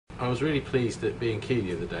I was really pleased at B&Q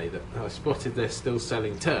the other day that I spotted they're still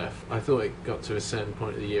selling turf. I thought it got to a certain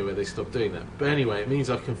point of the year where they stopped doing that. But anyway, it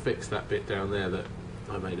means I can fix that bit down there that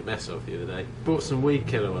I made a mess of the other day. Bought some weed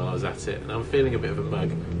killer while I was at it, and I'm feeling a bit of a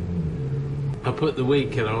mug. I put the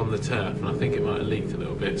weed killer on the turf, and I think it might have leaked a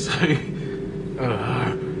little bit, so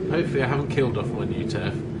hopefully I haven't killed off my new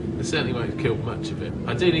turf. I certainly won't have killed much of it.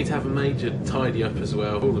 I do need to have a major tidy up as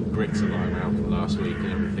well. All the bricks are lying around from last week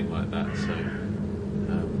and everything like that, so...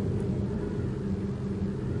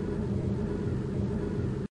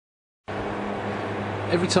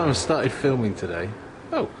 Every time I started filming today...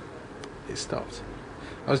 Oh, it stopped.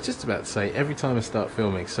 I was just about to say, every time I start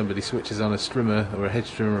filming, somebody switches on a strimmer or a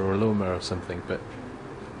hedge trimmer or a lawnmower or something, but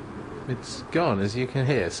it's gone, as you can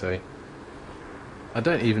hear, so I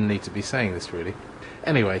don't even need to be saying this, really.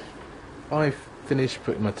 Anyway, I've finished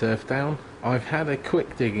putting my turf down. I've had a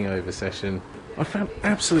quick digging over session. I found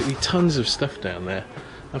absolutely tons of stuff down there.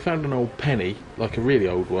 I found an old penny, like a really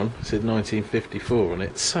old one, it said 1954 on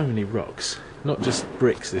it. So many rocks. Not just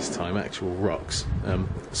bricks this time, actual rocks.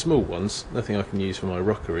 Small ones, nothing I can use for my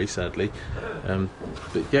rockery, sadly.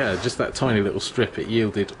 But yeah, just that tiny little strip, it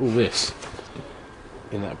yielded all this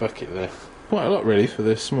in that bucket there. Quite a lot really for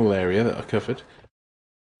the small area that I covered.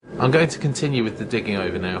 I'm going to continue with the digging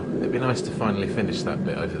over now. It'd be nice to finally finish that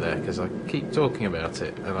bit over there, because I keep talking about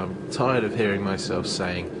it, and I'm tired of hearing myself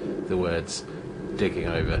saying the words digging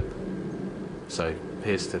over. So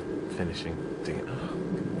here's to finishing digging. Oh,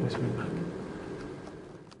 where's my mug?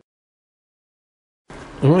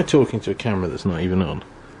 Am I talking to a camera that's not even on?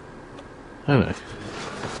 Oh no.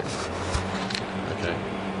 Okay.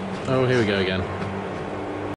 Oh, here we go again.